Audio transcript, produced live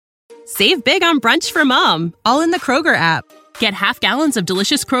Save big on brunch for mom, all in the Kroger app. Get half gallons of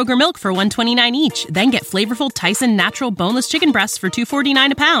delicious Kroger milk for $1.29 each. Then get flavorful Tyson natural boneless chicken breasts for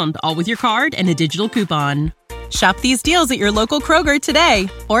 $2.49 a pound, all with your card and a digital coupon. Shop these deals at your local Kroger today,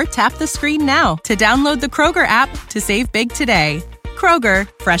 or tap the screen now to download the Kroger app to save big today. Kroger,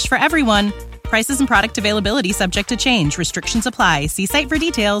 fresh for everyone. Prices and product availability subject to change. Restrictions apply. See site for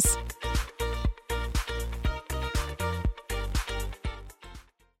details.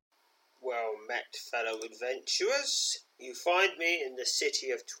 Well met, fellow adventurers. You find me in the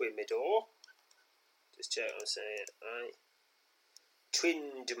city of Twimidor. Just check I'm saying it right.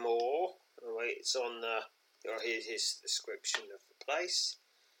 Twindmore. Oh wait, it's on the... here's his description of the place.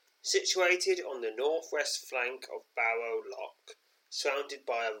 Situated on the northwest flank of Barrow Loch, surrounded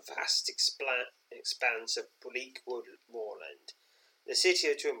by a vast expanse of bleak wood moorland, the city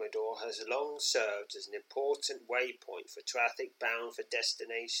of Twimidor has long served as an important waypoint for traffic bound for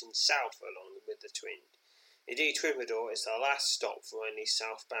destinations south along the River Twin. Indeed, Twimidor is the last stop for any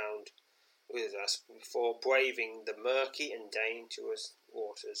southbound with us before braving the murky and dangerous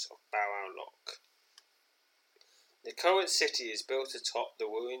waters of Barrow Loch. The current city is built atop the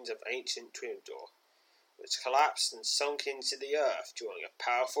ruins of ancient Twimidor, which collapsed and sunk into the earth during a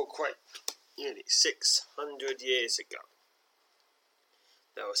powerful quake nearly 600 years ago.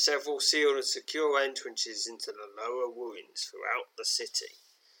 There are several sealed and secure entrances into the lower ruins throughout the city.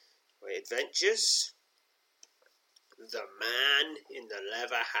 For adventures, the man in the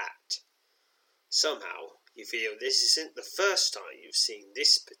leather hat. Somehow, you feel this isn't the first time you've seen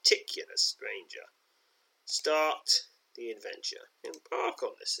this particular stranger. Start the adventure. Embark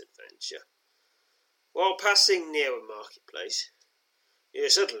on this adventure. While passing near a marketplace, you are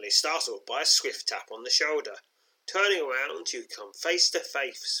suddenly startled by a swift tap on the shoulder. Turning around, you come face to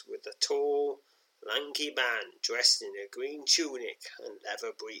face with a tall, lanky man dressed in a green tunic and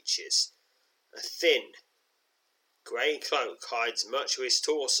leather breeches. A thin, grey cloak hides much of his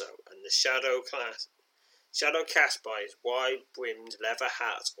torso, and the shadow cast by his wide-brimmed leather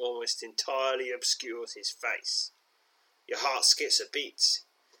hat almost entirely obscures his face. Your heart skips a beat,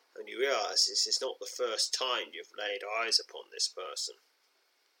 and you realise this is not the first time you've laid eyes upon this person.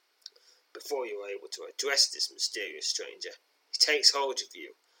 Before you are able to address this mysterious stranger, he takes hold of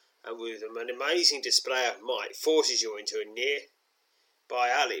you, and with an amazing display of might, forces you into a nearby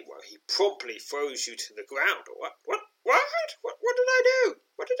alley where he promptly throws you to the ground. What did I do?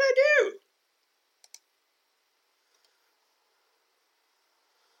 What did I do?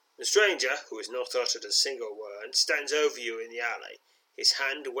 The stranger, who has not uttered a single word, stands over you in the alley, his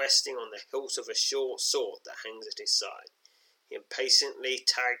hand resting on the hilt of a short sword that hangs at his side. He impatiently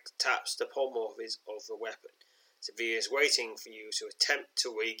taps the pommel of the weapon, as if he is waiting for you to attempt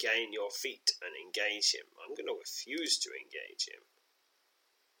to regain your feet and engage him. I'm going to refuse to engage him.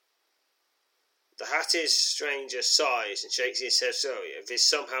 The hatted stranger sighs and shakes his head slowly, as if he's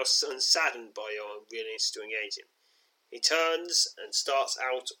somehow unsaddened by your unwillingness to engage him. He turns and starts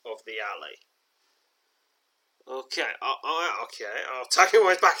out of the alley. Okay, I'll attack him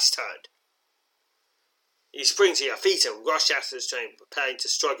when his back is turned. You spring to your feet and rush after the stranger, preparing to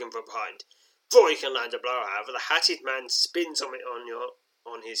strike him from behind. Before you can land a blow, however, the hatted man spins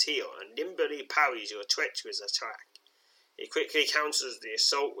on his heel and nimbly parries your treacherous attack. He quickly counters the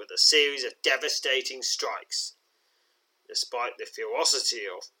assault with a series of devastating strikes. Despite the ferocity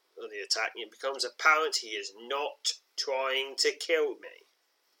of the attack, it becomes apparent he is not trying to kill me.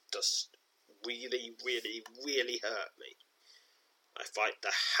 Just really, really, really hurt me. I fight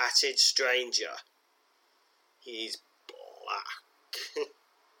the hatted stranger. He's black.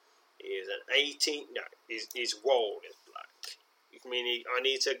 He is an 18... No, his roll is black. I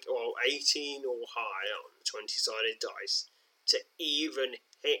need to roll 18 or higher on the 20-sided dice to even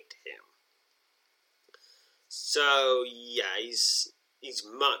hit him. So, yeah, he's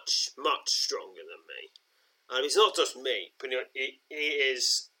much, much stronger than me. And it's not just me, but he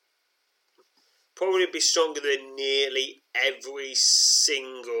is probably be stronger than nearly every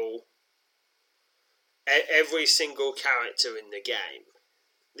single character in the game.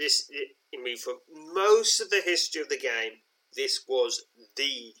 For most of the history of the game, this was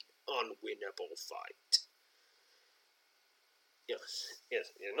the unwinnable fight. Yes,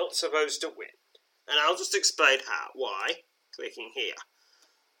 you're not supposed to win. And I'll just explain why, clicking here.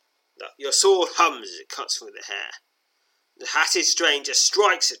 Your sword hums as it cuts through the hair. The hatted stranger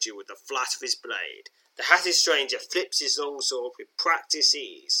strikes at you with the flat of his blade. The hatted stranger flips his longsword with practiced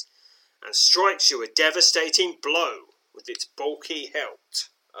ease and strikes you a devastating blow with its bulky hilt.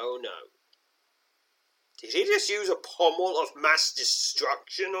 Oh no. Did he just use a pommel of mass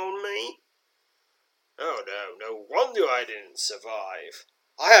destruction on me? Oh no wonder I didn't survive.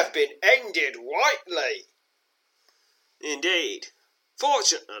 I have been ended rightly. Indeed.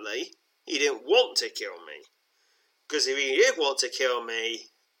 Fortunately, he didn't want to kill me. Because if he did want to kill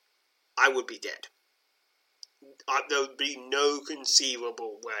me, I would be dead. There would be no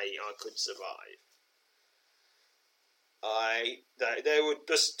conceivable way I could survive. There would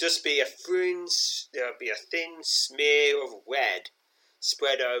just be there would be a thin smear of red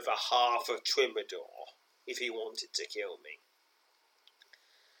spread over half of Trimmador if he wanted to kill me.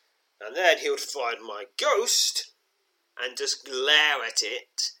 And then he would find my ghost and just glare at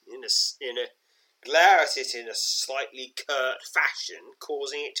it in a slightly curt fashion,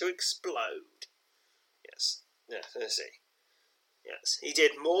 causing it to explode. Yes, let's see. Yes, he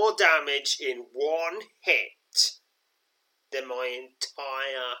did more damage in one hit than my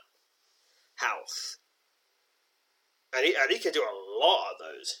entire health. And he could do a lot of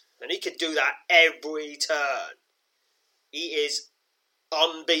those. And he could do that every turn. He is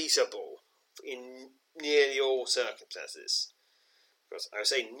unbeatable in nearly all circumstances. Because I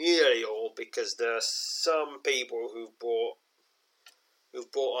say nearly all because there are some people who've bought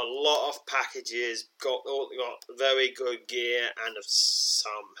a lot of packages, got very good gear, and have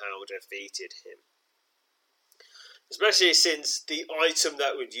somehow defeated him. Especially since the item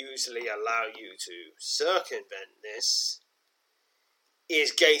that would usually allow you to circumvent this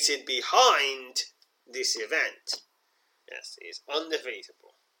is gated behind this event. Yes, it is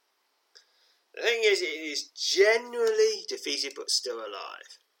undefeatable. The thing is, it is generally defeated but still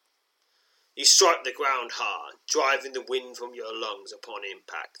alive. You strike the ground hard, driving the wind from your lungs upon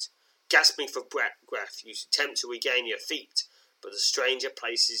impact. Gasping for breath, you attempt to regain your feet, but the stranger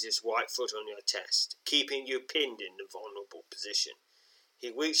places his right foot on your chest, keeping you pinned in a vulnerable position. He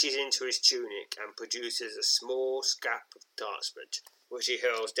reaches into his tunic and produces a small scrap of parchment, which he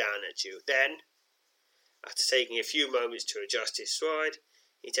hurls down at you. Then, after taking a few moments to adjust his stride,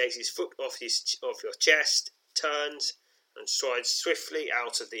 he takes his foot off your chest, turns, and strides swiftly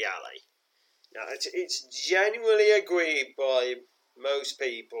out of the alley. Now, it's genuinely agreed by most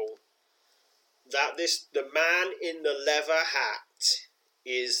people that the man in the leather hat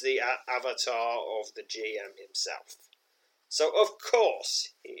is the avatar of the GM himself. So, of course,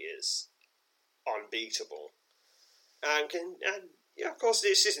 he is unbeatable. And of course,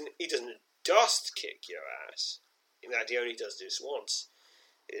 he doesn't just kick your ass. In fact, he only does this once.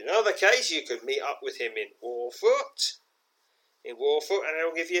 In another case, you could meet up with him in Warfoot, and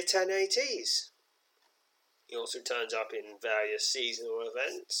he'll give you 10 ATs. He also turns up in various seasonal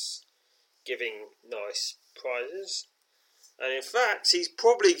events, giving nice prizes. And in fact, he's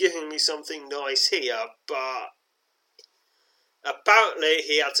probably giving me something nice here, but apparently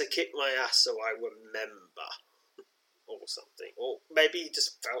he had to kick my ass so I remember. Or something. Or maybe he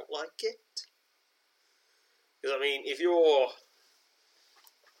just felt like it. Because,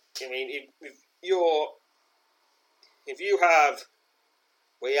 if you have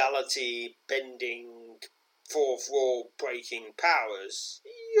reality bending, fourth wall breaking powers,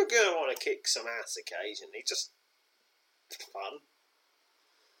 you're going to want to kick some ass occasionally. Just fun.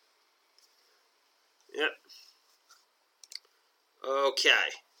 Yep.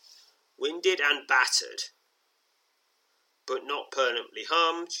 Okay. Winded and battered, but not permanently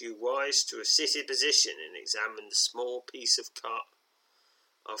harmed, you rise to a seated position and examine the small piece of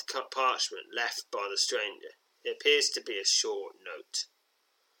cut parchment left by the stranger. It appears to be a short note.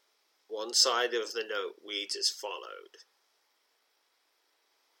 One side of the note reads as followed: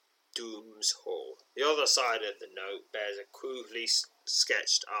 Doom's Hall. The other side of the note bears a crudely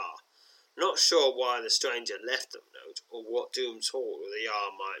sketched R. Not sure why the stranger left the note, or what Doom's Hall or the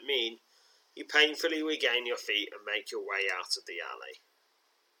R might mean, you painfully regain your feet and make your way out of the alley.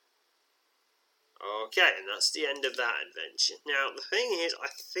 Okay, and that's the end of that adventure. Now, the thing is,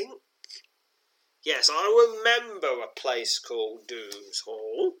 yes, I remember a place called Doom's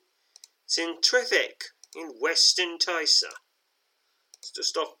Hall. It's in Triffic, in Western Tysa. It's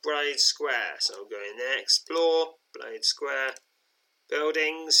just off Blade Square, so I'm going there, explore, Blade Square,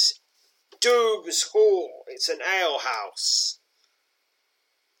 buildings, Doom's Hall. It's an ale house.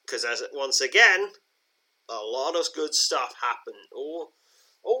 Because once again, a lot of good stuff happened. All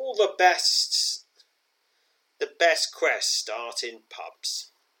the best quests start in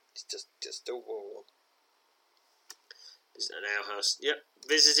pubs. It's just a rule. There's an alehouse. Yep,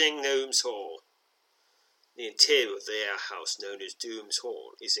 visiting Doom's Hall. The interior of the alehouse, known as Doom's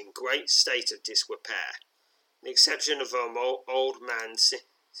Hall, is in great state of disrepair. With the exception of an old man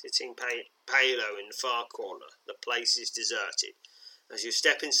sitting palo in the far corner, the place is deserted. As you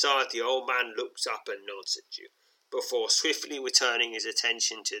step inside, the old man looks up and nods at you, before swiftly returning his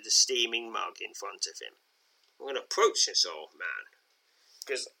attention to the steaming mug in front of him. I'm going to approach this old man.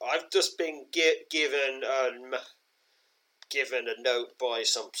 because I've just been given a note by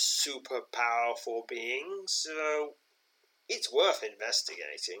some super powerful beings, so it's worth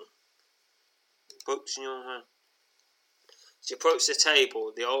investigating. Approaching your hand. As you approach the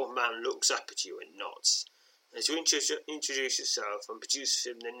table, the old man looks up at you and nods. As you introduce yourself and produce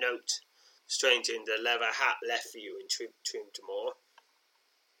him the note, straight in the leather hat left for you in Trimtamore,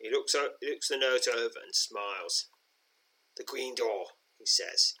 he looks the note over and smiles. "The Green Door," he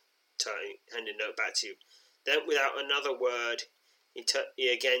says, handing the note back to you. Then, without another word, he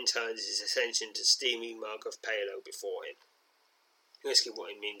again turns his attention to the steaming mug of Palo before him. You ask him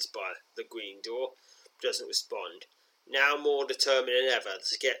what he means by the Green Door, but doesn't respond. Now more determined than ever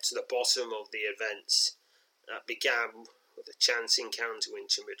to get to the bottom of the events that began with a chance encounter in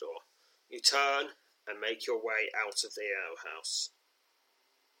Trimmador, you turn and make your way out of the alehouse.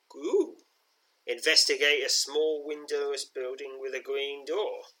 Ooh! Investigate a small windowless building with a green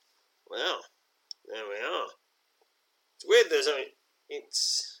door. Well, there we are. It's weird.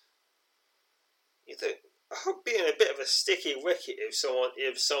 I'd be in a bit of a sticky wicket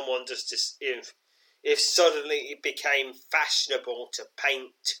if suddenly it became fashionable to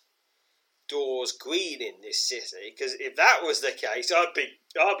paint doors green in this city. Because if that was the case, I'd be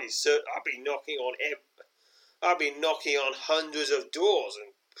knocking on hundreds of doors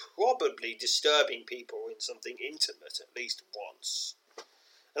and probably disturbing people in something intimate at least once.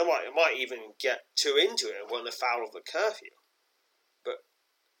 And I might even get too into it and run afoul of the curfew. But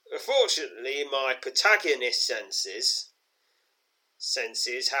unfortunately, my protagonist senses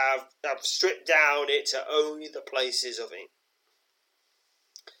have stripped down it to only the places of it.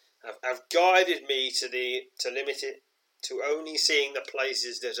 Have guided me to limit it to only seeing the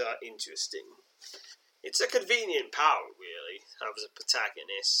places that are interesting. It's a convenient power, really, as a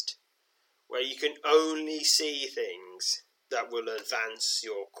protagonist, where you can only see things that will advance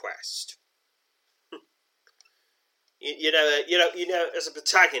your quest. You know, as a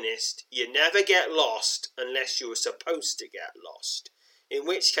protagonist, you never get lost unless you are supposed to get lost. In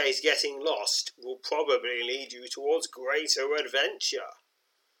which case, getting lost will probably lead you towards greater adventure.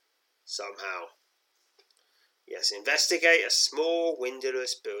 Somehow. Yes, investigate a small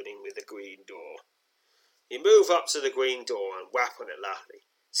windowless building with a green door. You move up to the green door and whap on it loudly.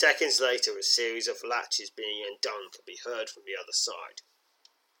 Seconds later, a series of latches being undone can be heard from the other side.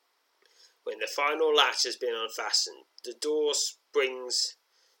 When the final latch has been unfastened, the door swings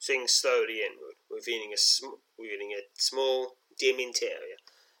slowly inward, revealing a small, dim interior,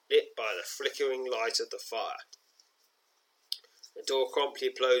 lit by the flickering light of the fire. The door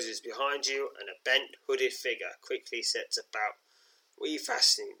promptly closes behind you, and a bent, hooded figure quickly sets about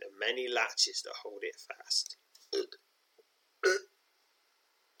refastening the many latches that hold it fast.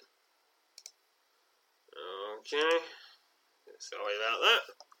 Okay, sorry about that.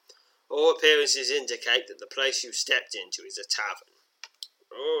 All appearances indicate that the place you stepped into is a tavern.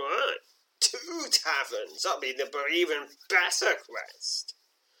 Alright, 2 taverns, that'll be the even better quest.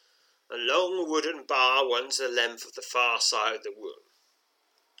 A long wooden bar runs the length of the far side of the room.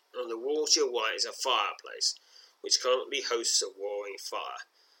 On the wall to your right is a fireplace, which currently hosts a roaring fire.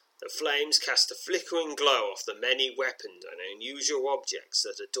 The flames cast a flickering glow off the many weapons and unusual objects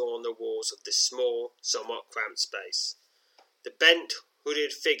that adorn the walls of this small, somewhat cramped space. The bent,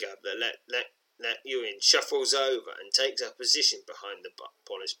 hooded figure that let you in shuffles over and takes up position behind the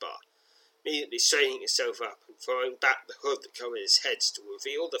polished bar, immediately straightening itself up and throwing back the hood that covers its head to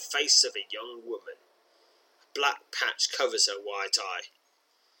reveal the face of a young woman. A black patch covers her white eye.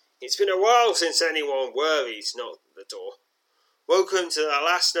 It's been a while since anyone worries knocked at the door. Welcome to the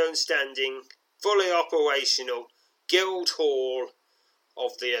last known standing, fully operational Guild Hall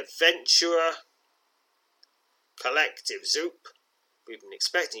of the Adventurer Collective. Zoop. We've been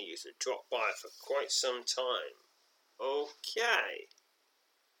expecting you to drop by for quite some time. Okay.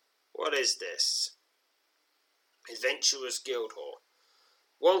 What is this? Adventurers Guild Hall.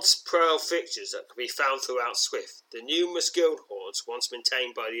 Once pearl fixtures that can be found throughout Swift, the numerous guild halls once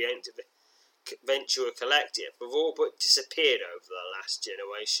maintained by the Adventurer Collective have all but disappeared over the last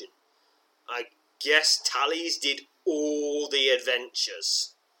generation. I guess Tally's did all the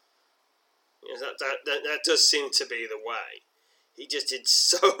adventures. Yes, that does seem to be the way. He just did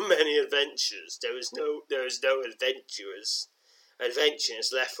so many adventures. There is no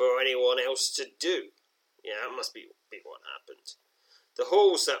adventures left for anyone else to do. Yeah, that must be what happened. The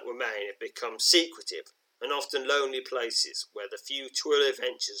halls that remain have become secretive and often lonely places where the few true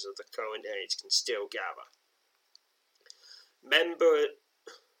adventurers of the current age can still gather.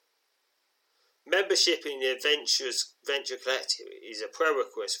 Membership in the Adventure Collective is a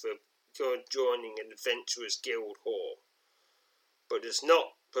prerequisite for joining an Adventurers Guild Hall. but does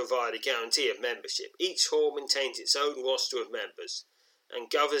not provide a guarantee of membership. Each hall maintains its own roster of members and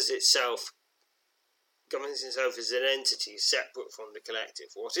governs itself as an entity separate from the collective.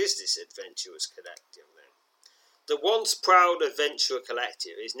 What is this Adventurers Collective then? The once proud Adventurer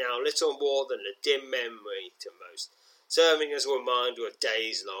Collective is now little more than a dim memory to most, serving as a reminder of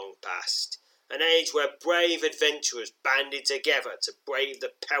days long past, an age where brave adventurers banded together to brave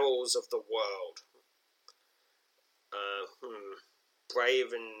the perils of the world.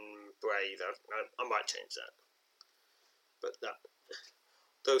 Brave and braver. I might change that. But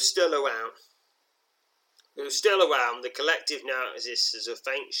though still around, the collective now exists as a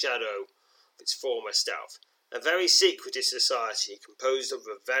faint shadow of its former self. A very secretive society composed of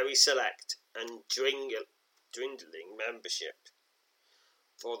a very select and dwindling membership.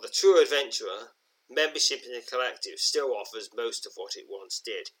 For the true adventurer, membership in the collective still offers most of what it once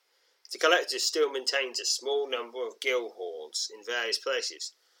did. The collective still maintains a small number of guild halls in various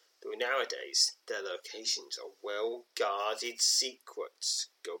places, though nowadays their locations are well-guarded secrets.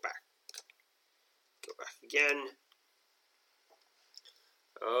 Go back again.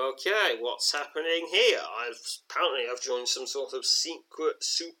 Okay, what's happening here? I've joined some sort of secret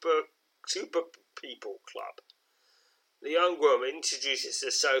super people club. The young woman introduces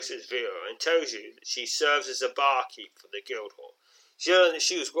herself as Vera and tells you that she serves as a barkeep for the guild hall. She learned that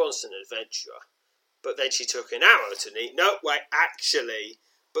she was once an adventurer, but then she took an arrow to the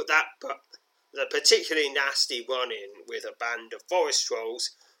the particularly nasty run-in with a band of forest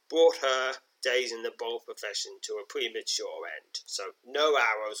trolls brought her days in the bold profession to a premature end, so no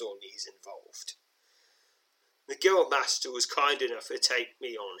arrows or knees involved. The guild master was kind enough to take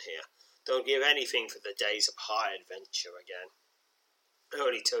me on here. Don't give anything for the days of high adventure again. I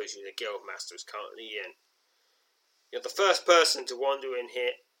already told you the guild master is currently in. You're the first person to wander in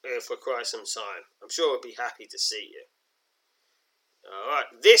here for quite some time. I'm sure he'll be happy to see you.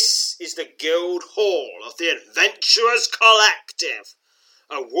 Alright, this is the guild hall of the Adventurers Collective.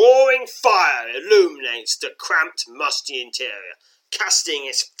 A roaring fire illuminates the cramped, musty interior, casting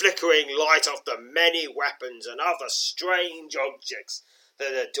its flickering light off the many weapons and other strange objects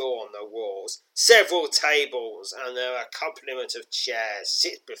that adorn the walls. Several tables and their accompaniment of chairs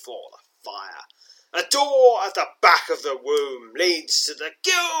sit before the fire. A door at the back of the room leads to the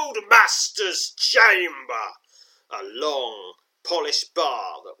Guild Master's chamber. A long, polished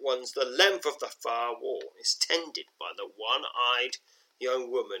bar that runs the length of the far wall is tended by the one-eyed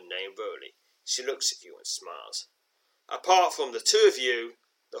young woman named Rowley. She looks at you and smiles. Apart from the two of you,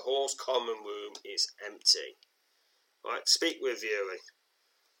 the hall's common room is empty. Right, speak with Yuri.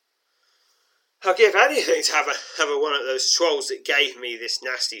 I'll give anything to have one of those trolls that gave me this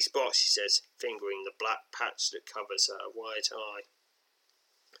nasty spot, she says, fingering the black patch that covers her white eye.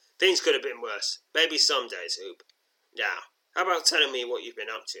 Things could have been worse. Maybe some days, Hoop. Now, how about telling me what you've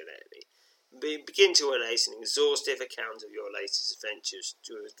been up to lately? Begin to relate an exhaustive account of your latest adventures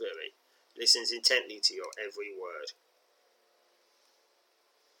to Rowley. Listens intently to your every word.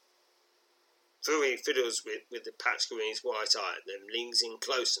 Rowley fiddles with the patch in his white eye, then leans in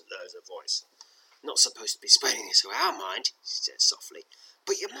close and lowers her voice. Not supposed to be spreading this around, mind, she said softly,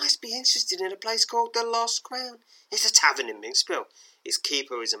 but you must be interested in a place called the Lost Crown. It's a tavern in Minxville. Its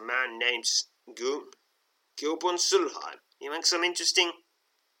keeper is a man named Gilbon Sulheim. He makes some interesting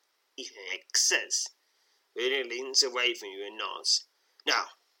says. Really leans away from you and nods. Now,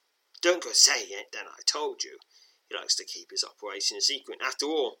 don't go saying it, then I told you. He likes to keep his operation a secret. After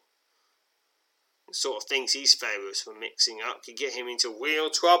all, the sort of things he's famous for mixing up could get him into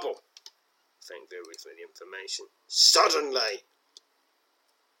real trouble. Thank Vera for the information. Suddenly,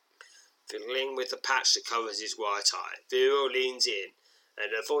 fiddling with the patch that covers his white eye, Vera leans in,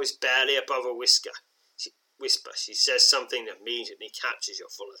 and her voice barely above a whisper, she says something that immediately captures your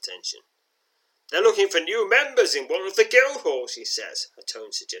full attention. They're looking for new members in one of the guild halls, she says. Her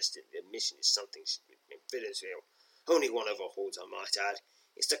tone suggested the admission is something in Fiddlesville. Only one of her halls, I might add.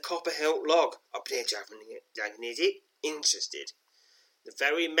 It's the Copperhilt Log, up near Javanese. Interested. The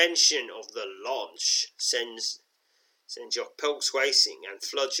very mention of the lodge sends your pulse racing and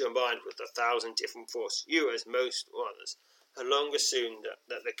floods your mind with 1,000 different thoughts. You, as most others, have long assumed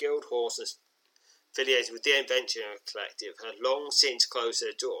that the guild halls affiliated with the Adventurer Collective had long since closed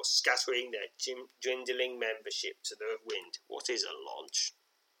their doors, scattering their dwindling membership to the wind. What is a lodge?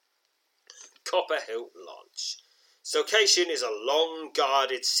 Copperhilt Lodge. Its location is a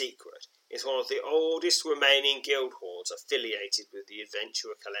long-guarded secret. It's one of the oldest remaining guild halls affiliated with the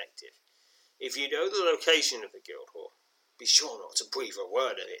Adventurer Collective. If you know the location of the guild hall, be sure not to breathe a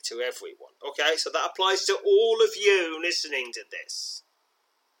word of it to everyone. Okay, so that applies to all of you listening to this.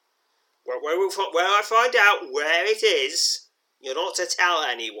 Where I find out where it is, You're not to tell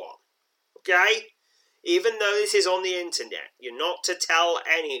anyone. Okay? Even though this is on the internet, you're not to tell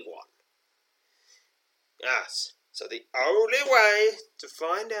anyone. Yes. So the only way to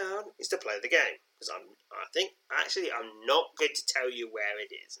find out is to play the game. Because I'm not going to tell you where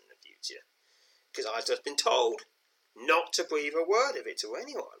it is in the future. Because I've just been told not to breathe a word of it to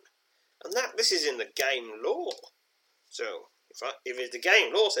anyone. And this is in the game law. So, if the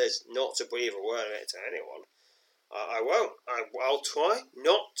game law says not to breathe a word of it to anyone, I won't. I'll try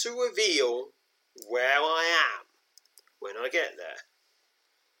not to reveal where I am when I get there.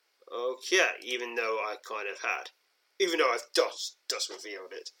 Okay, even though I've just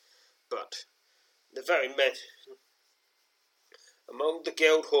revealed it. But the very men among the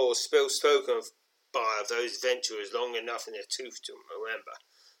guild halls spoken of by those adventurers long enough in their tooth to remember,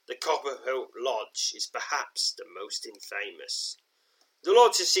 the Copperhilt Lodge is perhaps the most infamous. The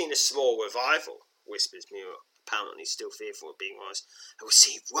lodge has seen a small revival, whispers Mura, apparently still fearful of being wise. I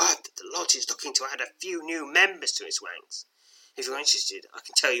received word that the lodge is looking to add a few new members to its ranks. If you're interested, I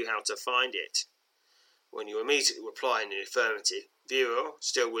can tell you how to find it. When you immediately reply in the affirmative, Vero,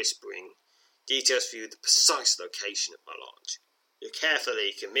 still whispering, details for you the precise location of my lodge. You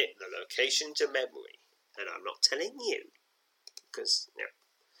carefully commit the location to memory, and I'm not telling you, because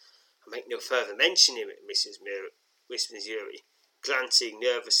I make no further mention of it, Mrs. whispers Yuri, glancing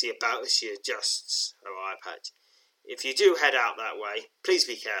nervously about as she adjusts her iPad. If you do head out that way, please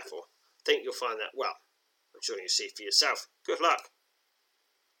be careful. I think you'll find that, I'm sure you'll see for yourself. Good luck.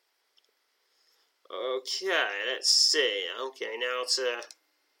 Okay, let's see. Okay, now to...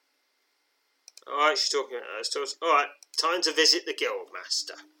 Alright, she's talking about us. Alright, time to visit the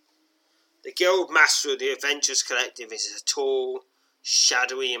Guildmaster. The Guildmaster of the Adventurers Collective is a tall,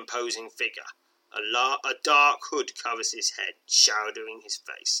 shadowy, imposing figure. A dark hood covers his head, shadowing his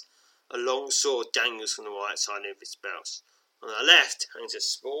face. A long sword dangles from the right side of his belt. On the left hangs a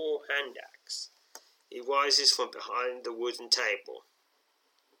small hand axe. He rises from behind the wooden table.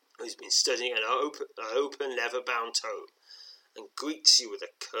 He's been studying an open leather-bound tome and greets you with a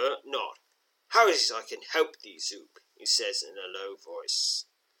curt nod. How is it I can help thee, Zoop? He says in a low voice.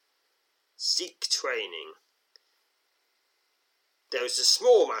 Seek training. There is a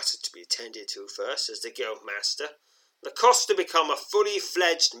small matter to be attended to first, says the Guildmaster. The cost to become a fully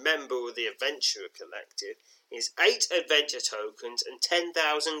fledged member of the Adventurer Collective is 8 adventure tokens and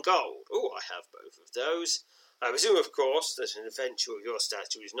 10,000 gold. Oh, I have both of those. I presume, of course, that an adventurer of your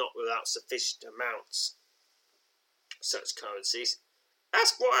stature is not without sufficient amounts of such currencies.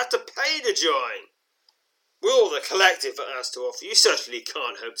 That's what I have to pay to join. With all the collective has to offer, you certainly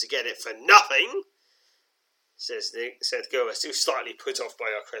can't hope to get it for nothing, said Gomez, still slightly put off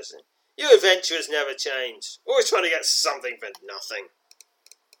by our question. You adventurers never change, always trying to get something for nothing.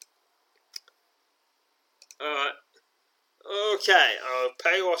 Okay, I'll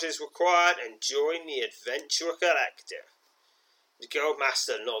pay what is required and join the Adventurer Collective. The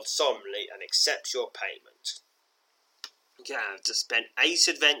Guildmaster nods solemnly and accepts your payment. Okay, I've just spent 8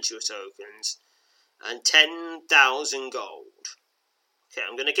 adventure tokens and 10,000 gold. Okay,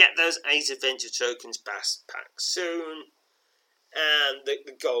 I'm going to get those 8 adventure tokens back soon. And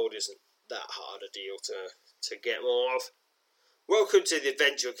the gold isn't that hard a deal to get more of. Welcome to the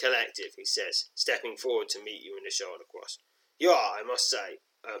Adventurer Collective, he says, stepping forward to meet you in the shoulder cross. You are, I must say,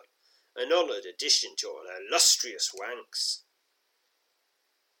 an honoured addition to our illustrious ranks.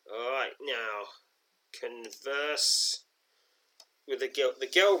 Alright, now, converse with the guild. The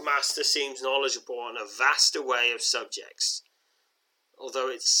Guildmaster seems knowledgeable on a vast array of subjects, although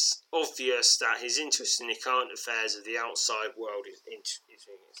it's obvious that his interest in the current affairs of the outside world is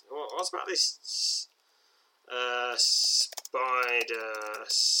interesting. What's about this spider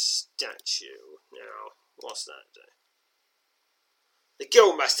statue? Now, what's that do? The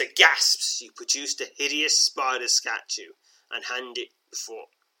Guildmaster gasps. You produced a hideous spider statue and hand it before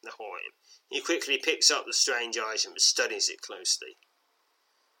him. He quickly picks up the strange item and studies it closely.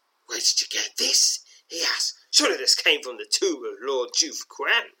 Where did you get this? He asks. Surely this came from the tomb of Lord Juve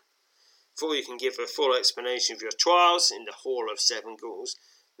Quen. Before you can give a full explanation of your trials in the Hall of Seven Ghouls,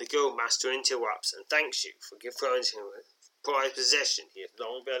 the Guildmaster interrupts and thanks you for granting him a prized possession he had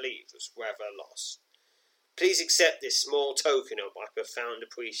long believed was forever lost. Please accept this small token of my profound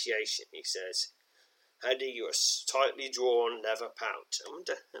appreciation, he says, handing you a tightly drawn leather pouch. I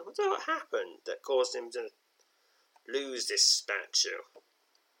wonder what happened that caused him to lose this statue.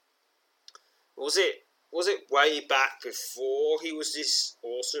 Was it way back before he was this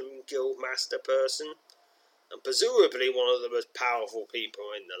awesome Guildmaster person? And presumably one of the most powerful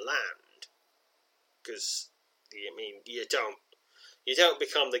people in the land. Because, I mean, you don't You don't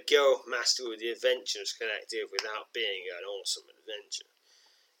become the guild master of the Adventurers Collective without being an awesome adventurer.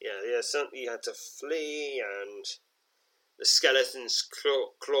 You had to flee, and the skeletons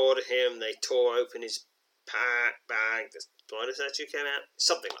clawed at him. They tore open his bag. The spider statue came out.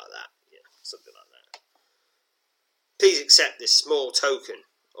 Something like that. Yeah, something like that. Please accept this small token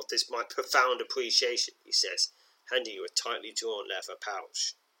of my profound appreciation, he says, handing you a tightly drawn leather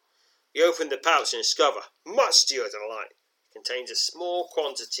pouch. You open the pouch and discover, much to your delight, it contains a small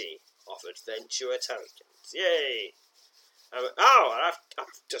quantity of adventurer tokens. Yay! I've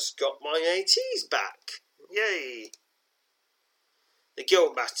just got my ATs back. Yay! The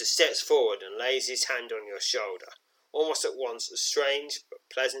guildmaster steps forward and lays his hand on your shoulder. Almost at once, a strange but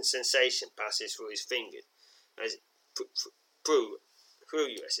pleasant sensation passes through his fingers as through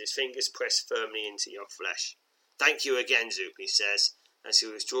you as his fingers press firmly into your flesh. Thank you again, Zoop, he says, as he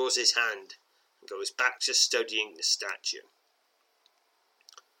withdraws his hand and goes back to studying the statue.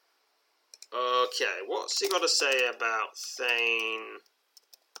 Okay, what's he got to say about Thane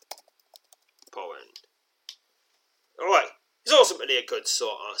Porrand? Alright, he's ultimately a good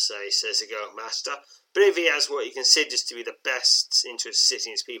sort, I say, says the Guildmaster, but if he has what he considers to be the best interest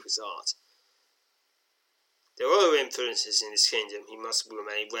in his people's art, there are other influences in his kingdom he must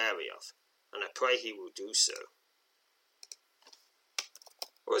remain wary of, and I pray he will do so.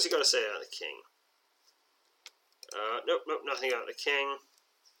 What's he got to say about the king? Nope, nothing about the king.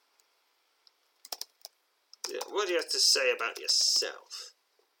 What do you have to say about yourself?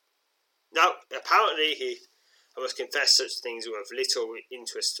 No, apparently I must confess such things were of little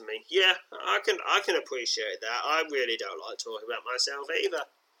interest to me. Yeah, I can appreciate that. I really don't like talking about myself either.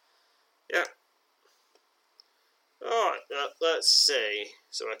 Yeah. Alright, let's see.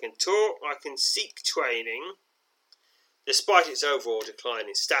 So I can talk, I can seek training. Despite its overall decline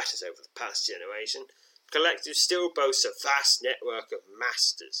in status over the past generation, the collective still boasts a vast network of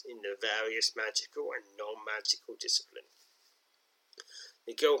masters in the various magical and non-magical disciplines.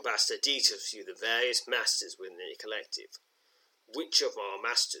 The Guildmaster details you the various masters within the collective. Which of our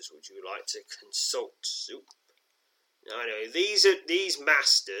masters would you like to consult, Zoop? I know, these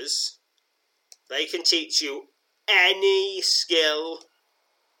masters, they can teach you any skill,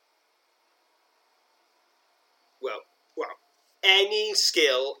 any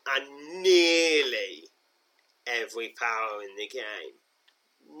skill and nearly every power in the game.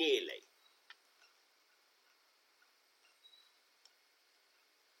 Nearly.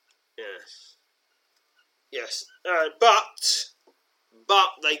 Yes. But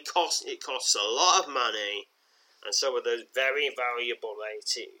it costs a lot of money, and some of those very valuable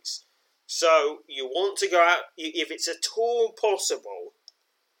ATs. So you want to go out, if it's at all possible,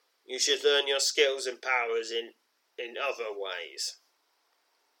 you should learn your skills and powers in other ways.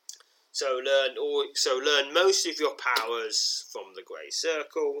 So learn most of your powers from the Grey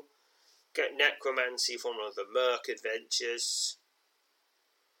Circle. Get necromancy from one of the Merc adventures.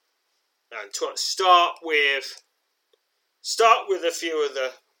 And start with some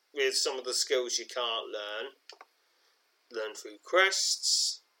of the skills you can't learn. Learn through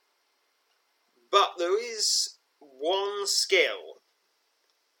quests. But there is one skill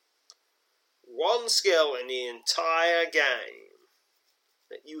in the entire game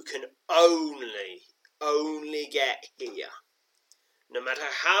that you can only get here, no matter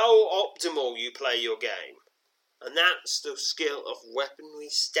how optimal you play your game, and that's the skill of weaponry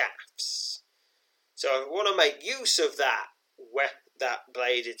staffs. So I want to make use of that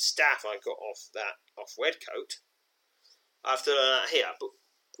bladed staff I got off Redcoat. I have to learn that here, but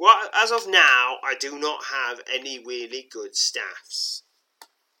as of now, I do not have any really good staffs.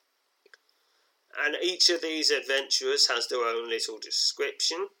 And each of these adventurers has their own little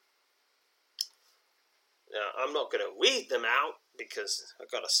description. Now, I'm not going to read them out because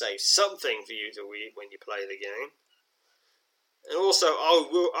I've got to save something for you to read when you play the game. And also, I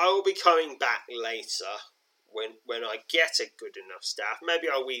will be coming back later when I get a good enough staff. Maybe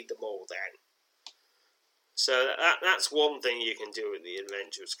I'll read them all then. So that's one thing you can do with the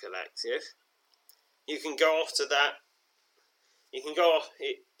Adventurers Collective. You can go off to that. You can go off.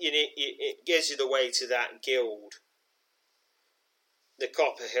 It gives you the way to that guild, the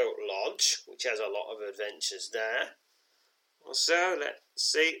Copperhilt Lodge, which has a lot of adventures there. Also, let's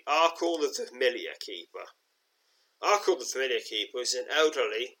see, Arkle the Familiar Keeper. Arkle the Familiar Keeper is an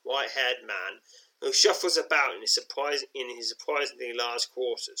elderly, white-haired man who shuffles about in his surprisingly large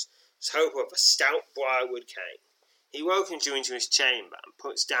quarters, with hope of a stout briarwood cane. He welcomes you into his chamber and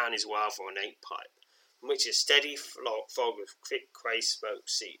puts down his rather ornate pipe, from which a steady fog of thick grey smoke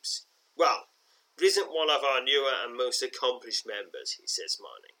seeps. Well, it isn't one of our newer and most accomplished members, he says,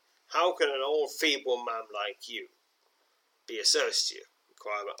 smiling. How can an old feeble man like you be a service to you?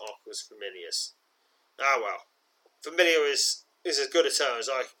 Inquired Arcos Familius. Ah well, familiar is as good a term as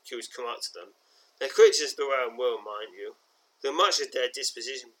I can choose to come up to them. They're creatures of their own will, mind you, though much of their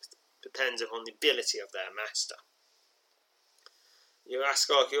disposition depends upon the ability of their master. You ask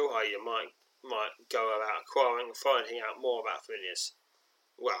Archie how you might go about acquiring and finding out more about Familius.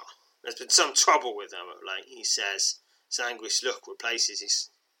 Well, there's been some trouble with them of late, he says. His anguished look replaces his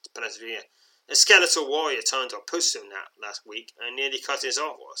persevere. A skeletal warrior turned to a pussum last week and nearly cut his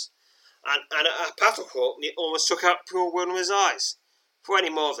off was. And a paddlecork almost took out pure one of his eyes. For any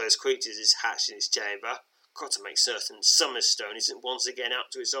more of those creatures is hatched in his chamber, got to make certain Summerstone isn't once again up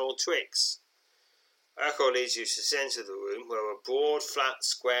to its old tricks. Urkel leads you to the centre of the room where a broad, flat,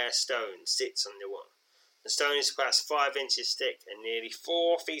 square stone sits on the wall. The stone is perhaps 5 inches thick and nearly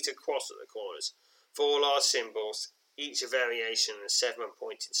 4 feet across at the corners. 4 large symbols, each a variation of a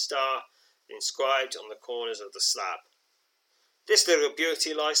 7-pointed star, inscribed on the corners of the slab. This little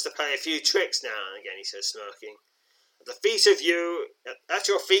beauty likes to play a few tricks now and again, he says, smirking. At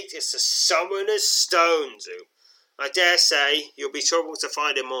your feet is the Summoner's Stone, Zoop. I dare say you'll be troubled to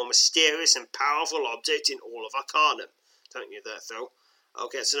find a more mysterious and powerful object in all of Arcanum. Don't you there, Phil? I'll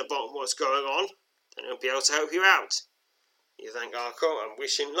get to the bottom of what's going on, and I'll be able to help you out. You thank Arco and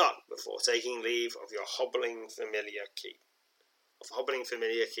wish him luck before taking leave of your hobbling familiar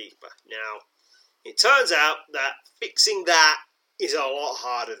keeper. Now, it turns out that fixing that is a lot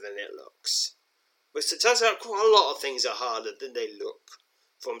harder than it looks. But it turns out quite a lot of things are harder than they look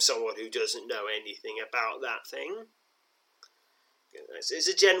from someone who doesn't know anything about that thing. It's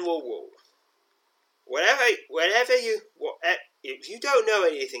a general rule. If you don't know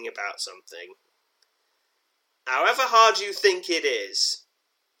anything about something, however hard you think it is,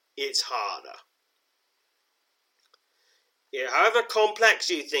 it's harder. However complex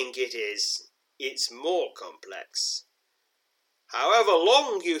you think it is, it's more complex. However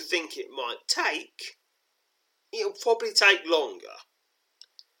long you think it might take, it'll probably take longer.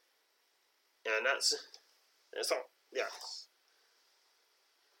 And that's all, yeah.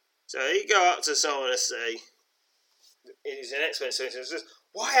 So you go up to someone and say, it is an expert, so he says,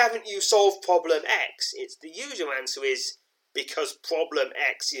 why haven't you solved problem X? The usual answer is, because problem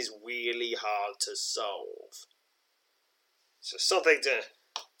X is really hard to solve. So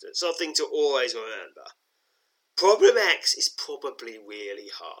something to always remember. Problem X is probably really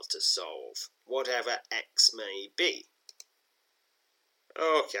hard to solve, whatever X may be.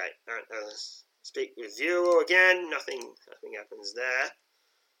 Okay, speak with viewer again, nothing happens there.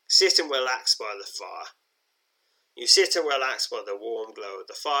 Sit and relax by the fire. You sit and relax by the warm glow of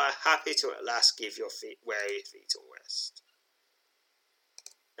the fire, happy to at last give your weary feet a rest.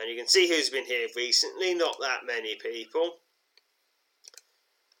 And you can see who's been here recently, not that many people.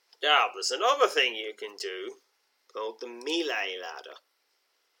 Now, there's another thing you can do, called the melee ladder.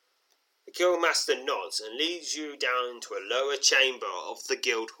 The Guildmaster nods and leads you down into a lower chamber of the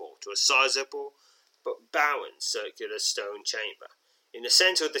guild hall to a sizable but barren circular stone chamber. In the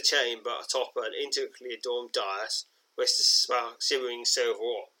centre of the chamber, atop an intricately adorned dais, rests a shimmering silver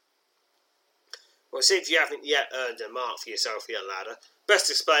orb. Well, see if you haven't yet earned a mark for yourself here, ladder. Best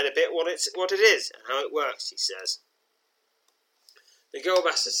explain a bit what it is and how it works, he says. The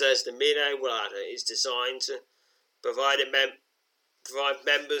Guildmaster says the melee ladder is designed to provide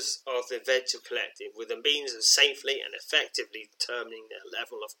members of the Venture Collective with a means of safely and effectively determining their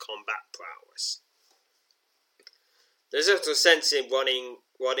level of combat prowess. There's also a sense in running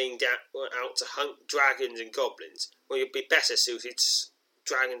out to hunt dragons and goblins, or you'll be better suited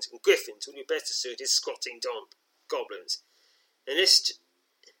dragons and griffins, or you'll be better suited squatting down goblins. In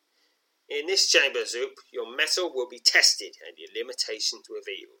this chamber, Zoop, your mettle will be tested and your limitations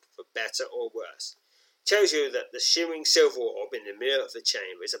revealed, for better or worse. It tells you that the shimmering silver orb in the middle of the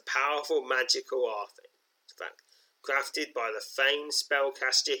chamber is a powerful magical artifact, crafted by the famed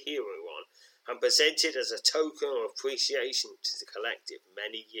spellcaster Heroon, and presented as a token of appreciation to the collective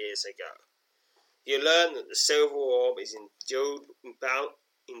many years ago. You learn that the silver orb is endowed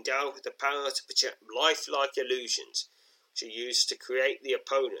with the power to project lifelike illusions, which are used to create the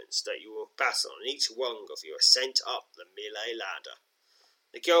opponents that you will battle on each rung of your ascent up the melee ladder.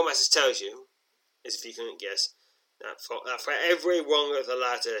 The Guildmaster tells you, as if you couldn't guess, that for every rung of the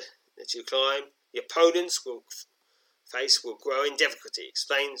ladder that you climb, the opponents will grow in difficulty.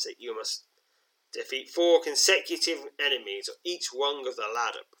 Explains that you must defeat 4 consecutive enemies of each rung of the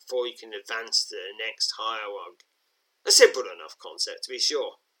ladder before you can advance to the next higher rung. A simple enough concept, to be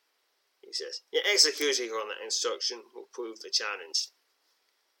sure, he says. Yet executing on that instruction will prove the challenge.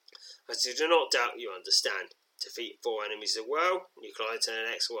 As you do not doubt you understand. Defeat 4 enemies as well, and you climb to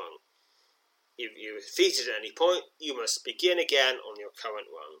the next rung. If you are defeated at any point, you must begin again on your current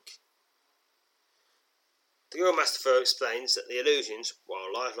rung. The Guildmaster explains that the illusions,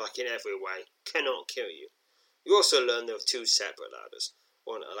 while lifelike in every way, cannot kill you. You also learn there are two separate ladders.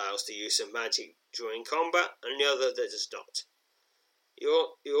 One allows the use of magic during combat, and the other that does not.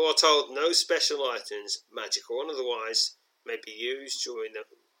 You are told no special items, magical or otherwise, may be used during the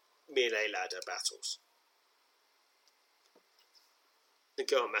melee ladder battles. The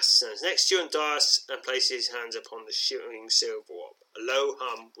Guildmaster stands next to you and dies and places his hands upon the shimmering silver orb. A low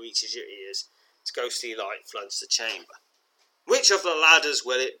hum reaches your ears. Its ghostly light floods the chamber. Which of the ladders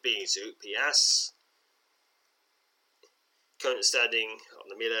will it be, Zoop? He asks. Current standing on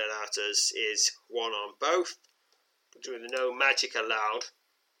the melee ladders is one on both, but with no magic allowed.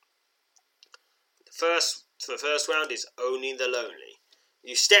 For the first round is Only the Lonely.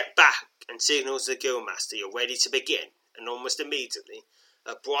 You step back and signal to the Guildmaster you're ready to begin, and almost immediately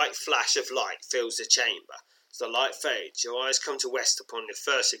a bright flash of light fills the chamber. As the light fades, your eyes come to rest upon the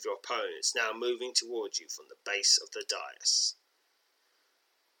first of your opponents, now moving towards you from the base of the dais.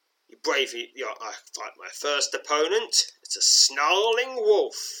 You bravely I fight my first opponent. It's a snarling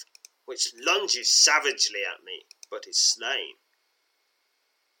wolf, which lunges savagely at me, but is slain.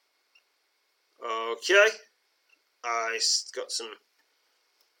 Okay, I got some.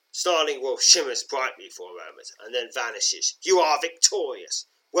 Snarling wolf shimmers brightly for a moment, and then vanishes. You are victorious.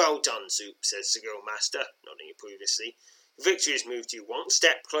 Well done, Zoop, says the Guildmaster, nodding approvingly. Your victory has moved you one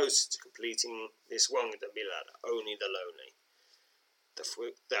step closer to completing this rung of the ladder, Only the Lonely.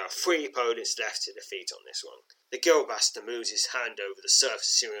 There are 3 opponents left to defeat on this rung. The Guildmaster moves his hand over the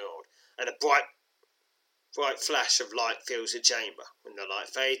surface of your orb, and a bright flash of light fills the chamber. When the light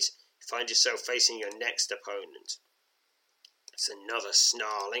fades, you find yourself facing your next opponent. It's another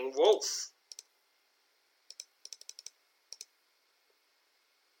snarling wolf.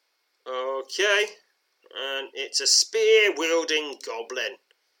 Okay, and it's a spear-wielding goblin,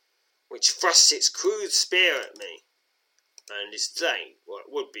 which thrusts its crude spear at me, and is slain. Well, it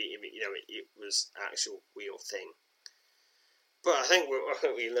would be, it was actual real thing. But I think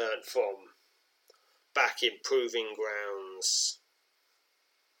we learned from back in Proving Grounds,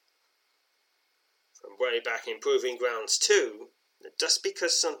 from way back in Proving Grounds 2, that just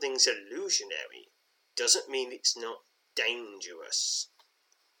because something's illusionary doesn't mean it's not dangerous.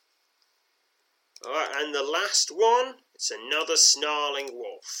 Alright, and the last one, it's another snarling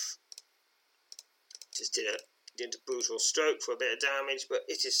wolf. Just did a brutal stroke for a bit of damage, but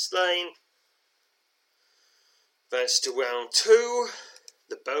it is slain. Advance to round 2,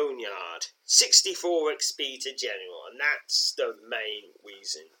 the Boneyard. 64 XP to General, and that's the main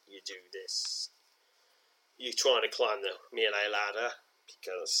reason you do this. You're trying to climb the melee ladder,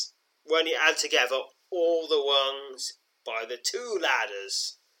 because when you add together all the rungs by the 2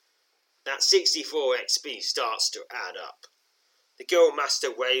 ladders, that 64 XP starts to add up. The Guildmaster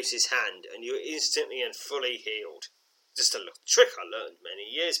waves his hand, and you're instantly and fully healed. Just a little trick I learned many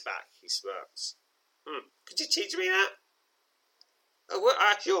years back, he smirks. Could you teach me that?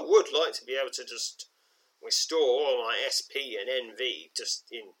 I sure would like to be able to just restore all my SP and NV just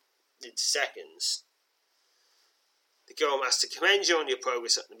in seconds. The Guildmaster commends you on your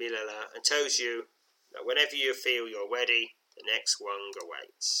progress at the melee ladder and tells you that whenever you feel you're ready, the next rung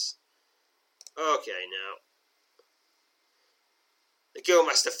awaits. Okay, now. The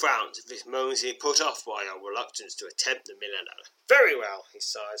Guildmaster frowns as if momentarily put off by your reluctance to attempt the melee ladder. Very well, he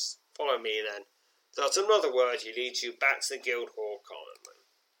sighs. Follow me then. Without another word, he leads you back to the Guildhall common room.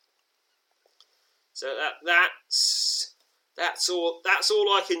 So that's all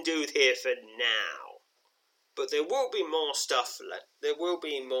I can do here for now. But there will be more stuff. There will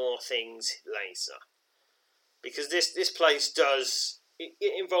be more things later, because this place does.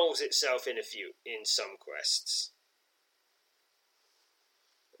 It involves itself in some quests.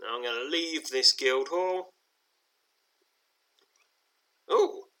 Now I'm going to leave this guild hall.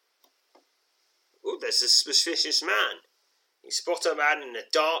 Oh, there's a suspicious man. You spot a man in a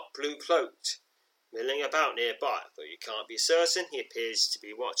dark blue cloak, milling about nearby. Though you can't be certain, he appears to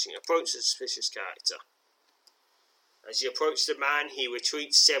be watching. Approach the suspicious character. As you approach the man, he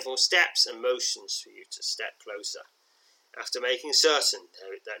retreats several steps and motions for you to step closer. After making certain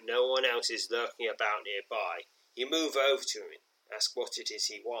that no one else is lurking about nearby, you move over to him and ask what it is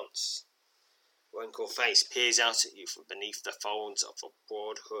he wants. A wrinkled face peers out at you from beneath the folds of a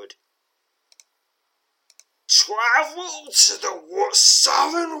broad hood. Travel to the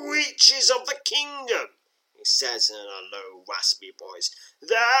southern reaches of the kingdom, he says in a low, raspy voice.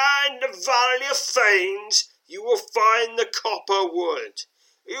 There in the Valley of Fanes, you will find the copper wood.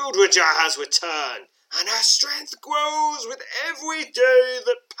 Uldridge has returned, and her strength grows with every day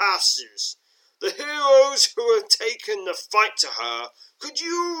that passes. The heroes who have taken the fight to her could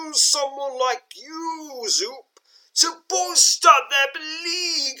use someone like you, Zoop, to boost up their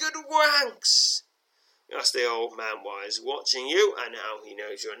beleaguered ranks. As the old man was watching you, and now he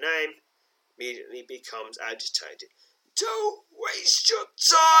knows your name, immediately becomes agitated. Don't waste your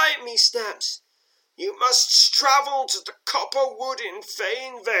time, he snaps. You must travel to the Copper Wood in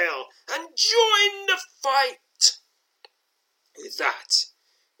Fane Vale and join the fight. With that,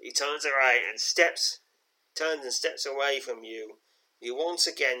 he turns away and steps away from you. You once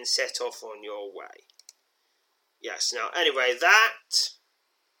again set off on your way. Yes, now anyway, that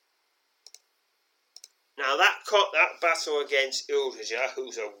battle against Uldajar,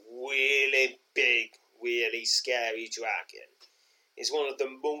 who's a really big, really scary dragon, is one of the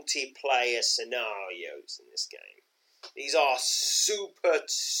multiplayer scenarios in this game. These are super,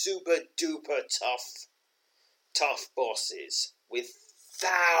 super duper tough bosses with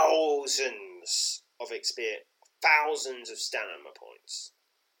thousands of experience, thousands of stamina points.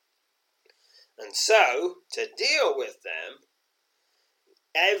 And so, to deal with them,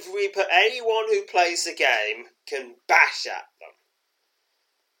 anyone who plays the game can bash at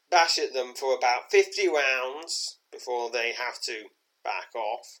them for about 50 rounds before they have to back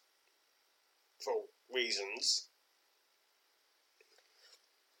off for reasons,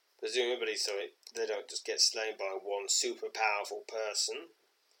 presumably so they don't just get slain by one super powerful person,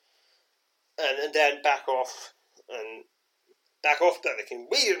 and then back off, but they can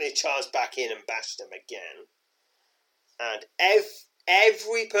immediately charge back in and bash them again. And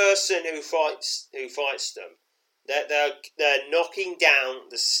every person who fights them, they're knocking down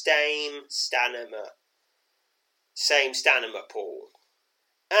the same stamina pool.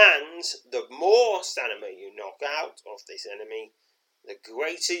 And the more stamina you knock out of this enemy, the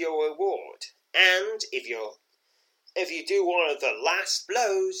greater your reward. And if you do one of the last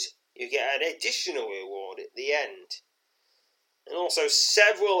blows, you get an additional reward at the end. And also,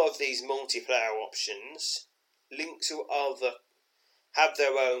 several of these multiplayer options link to have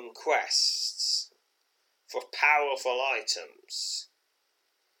their own quests for powerful items.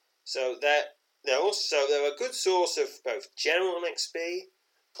 So they're a good source of both general XP,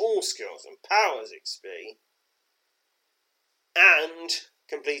 all skills and powers XP, and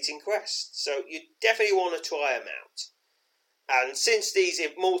completing quests. So you definitely want to try them out. And since these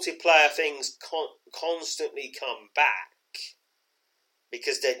multiplayer things constantly come back,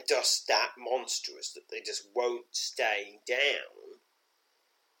 because they're just that monstrous that they just won't stay down,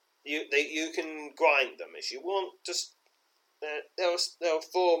 you can grind them as you want. Just they're a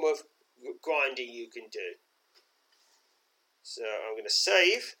form of grinding you can do. So I'm going to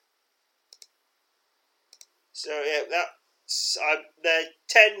save. So yeah, they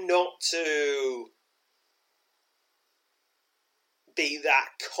tend not to be that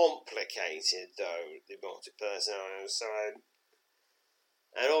complicated though, the multiplayer scenarios.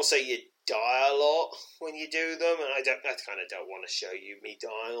 And also you die a lot when you do them, and I kind of don't want to show you me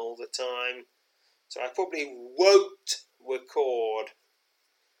dying all the time. So I probably won't record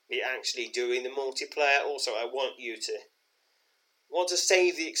me actually doing the multiplayer. Also, I want to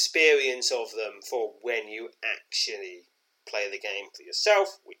save the experience of them for when you actually play the game for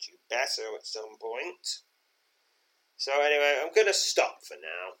yourself, which you better at some point. So anyway, I'm going to stop for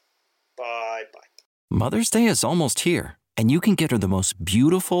now. Bye-bye. Mother's Day is almost here, and you can get her the most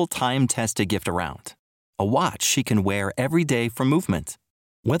beautiful time-tested gift around. A watch she can wear every day from Movement.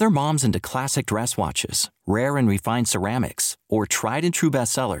 Whether mom's into classic dress watches, rare and refined ceramics, or tried-and-true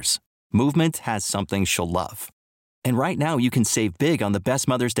bestsellers, Movement has something she'll love. And right now, you can save big on the best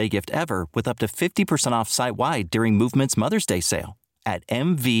Mother's Day gift ever with up to 50% off site-wide during Movement's Mother's Day sale at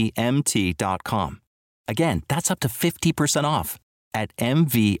MVMT.com. Again, that's up to 50% off at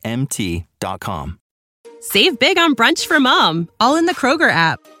MVMT.com. Save big on brunch for mom, all in the Kroger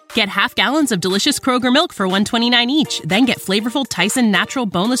app. Get half gallons of delicious Kroger milk for $1.29 each. Then get flavorful Tyson natural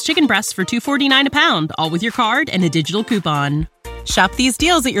boneless chicken breasts for $2.49 a pound, all with your card and a digital coupon. Shop these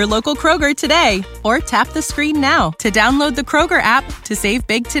deals at your local Kroger today, or tap the screen now to download the Kroger app to save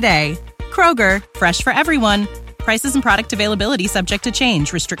big today. Kroger, fresh for everyone. Prices and product availability subject to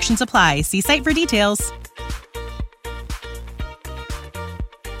change. Restrictions apply. See site for details.